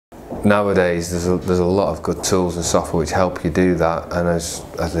nowadays there's a lot of good tools and software which help you do that, and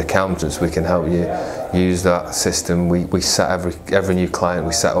as accountants we can help you use that system. We set every new client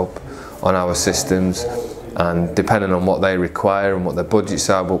we set up on our systems, and depending on what they require and what their budgets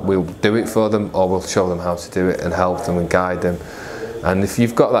are, we'll do it for them, or we'll show them how to do it and help them and guide them. And if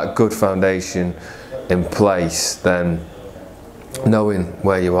you've got that good foundation in place, then knowing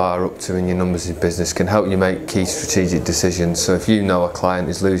where you are up to in your numbers in business can help you make key strategic decisions. So if you know a client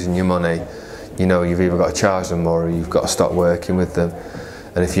is losing you money, you know you've either got to charge them more or you've got to stop working with them.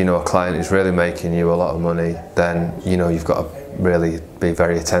 And if you know a client is really making you a lot of money, then you know you've got to really be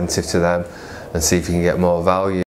very attentive to them and see if you can get more value.